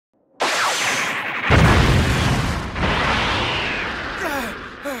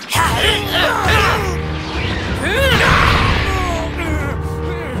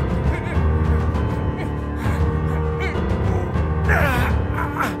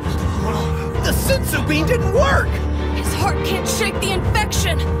Senzu bean didn't work! His heart can't shake the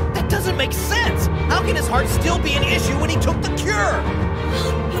infection! That doesn't make sense! How can his heart still be an issue when he took the cure?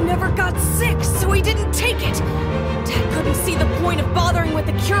 He never got sick, so he didn't take it! Dad couldn't see the point of bothering with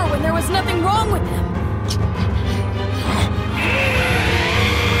the cure when there was nothing wrong with him!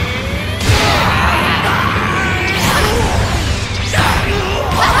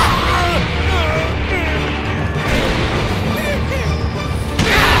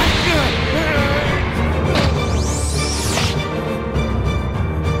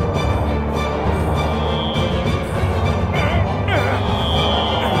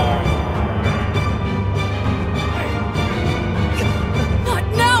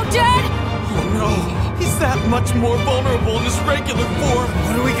 Much more vulnerable in his regular form.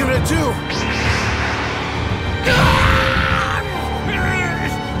 What are we gonna do?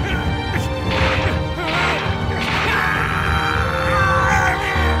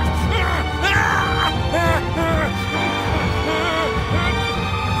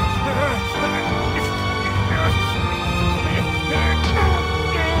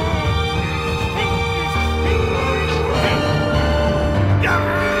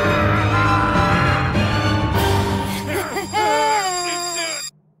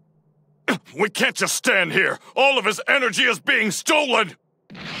 We can't just stand here. All of his energy is being stolen.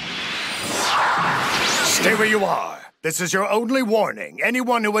 Stay where you are. This is your only warning.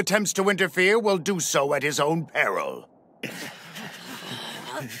 Anyone who attempts to interfere will do so at his own peril.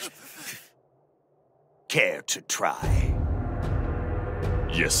 Care to try?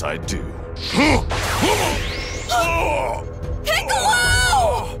 Yes, I do.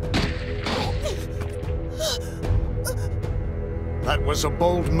 Piccolo! That was a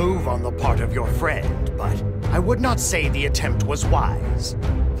bold move on the part of your friend, but I would not say the attempt was wise.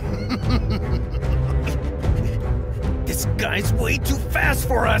 This guy's way too fast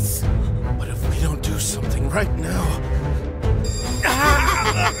for us! But if we don't do something right now...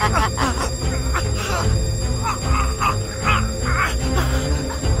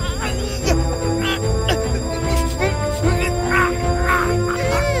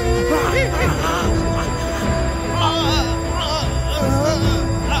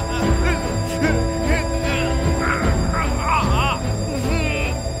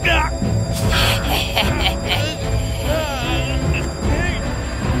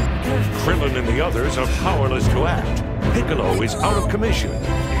 Krillin and the others are powerless to act. Piccolo is out of commission,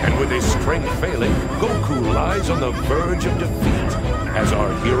 and with his strength failing, Goku lies on the verge of defeat. Has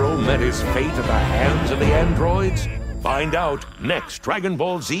our hero met his fate at the hands of the androids? Find out next Dragon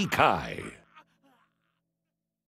Ball Z Kai.